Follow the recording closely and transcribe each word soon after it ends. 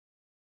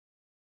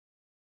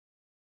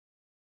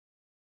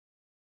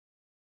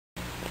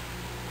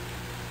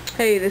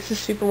Hey, this is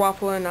Super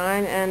Waffle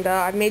 09, and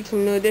I've made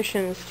some new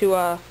additions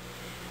to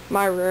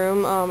my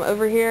room.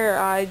 Over here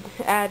I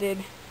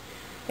added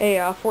a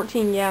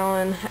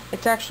 14-gallon,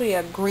 it's actually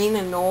a green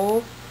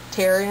anole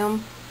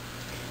terrarium.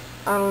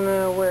 I don't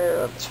know where,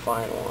 let's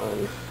find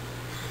one.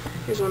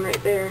 There's one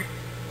right there.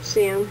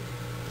 See him?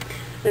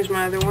 There's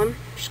my other one.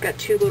 Just got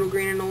two little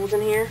green anoles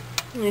in here.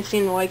 They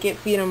seem to like it,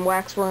 feed them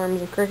waxworms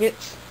and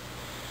crickets.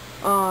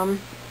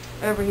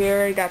 Over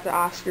here I got the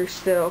Oscars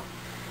still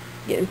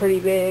getting pretty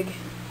big.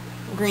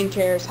 Green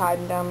chairs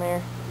hiding down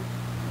there.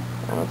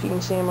 I don't know if you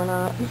can see them or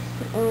not.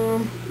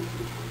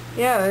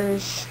 Yeah,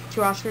 there's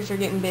two Oscars are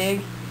getting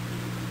big.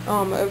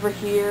 Over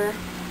here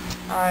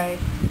I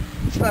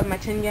still have my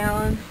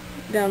 10-gallon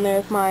down there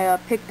with my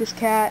Pictus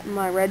cat and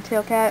my red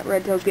tail cat.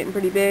 Red tail's getting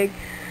pretty big.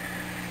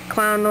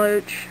 Clown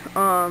loach,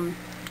 I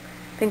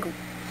think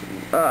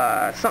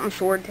something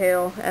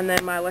swordtail, and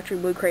then my electric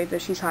blue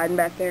crayfish, he's hiding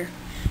back there.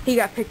 He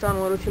got picked on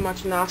a little too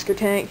much in the Oscar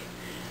tank.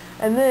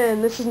 And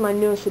then this is my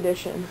newest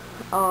addition.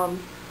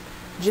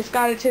 Just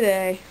got it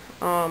today.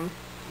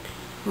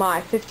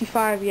 My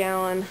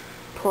 55-gallon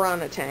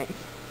Piranha tank.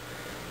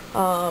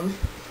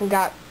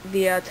 Got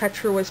the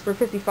Texture Whisper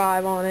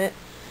 55 on it.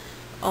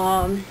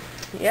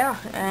 Yeah,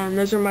 and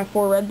those are my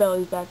 4 red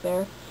bellies back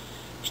there.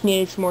 Just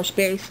needed some more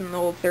space and the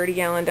old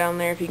 30-gallon down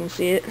there, if you can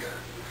see it.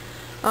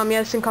 Yeah,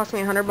 this thing cost me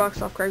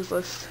 $100 off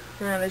Craigslist.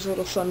 Yeah, there's a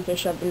little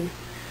sunfish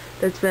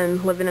that's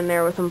been living in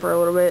there with them for a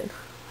little bit.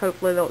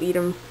 Hopefully they'll eat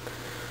them.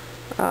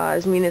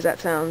 As mean as that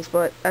sounds,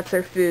 but that's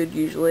their food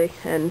usually,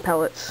 and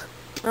pellets.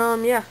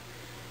 Yeah,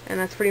 and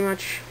that's pretty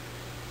much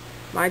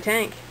my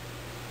tank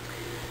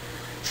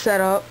set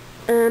up,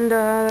 and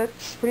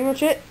that's pretty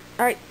much it.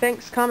 Alright,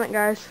 thanks, comment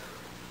guys,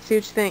 see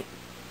what you think.